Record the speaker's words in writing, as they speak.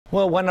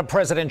Well, one of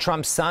President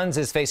Trump's sons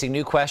is facing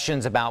new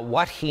questions about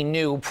what he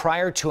knew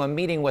prior to a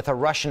meeting with a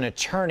Russian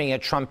attorney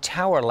at Trump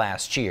Tower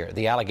last year.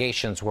 The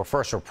allegations were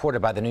first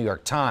reported by the New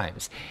York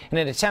Times. In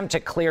an attempt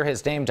to clear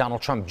his name,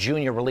 Donald Trump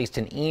Jr. released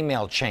an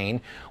email chain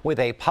with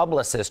a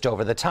publicist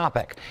over the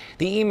topic.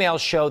 The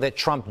emails show that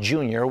Trump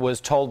Jr. was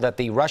told that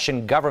the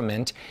Russian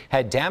government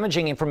had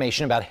damaging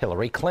information about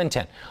Hillary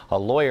Clinton. A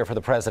lawyer for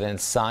the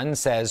president's son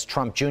says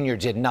Trump Jr.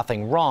 did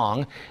nothing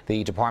wrong.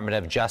 The Department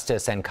of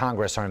Justice and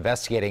Congress are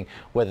investigating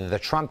whether the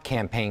Trump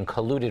campaign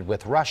colluded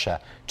with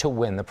Russia to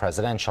win the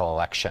presidential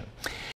election.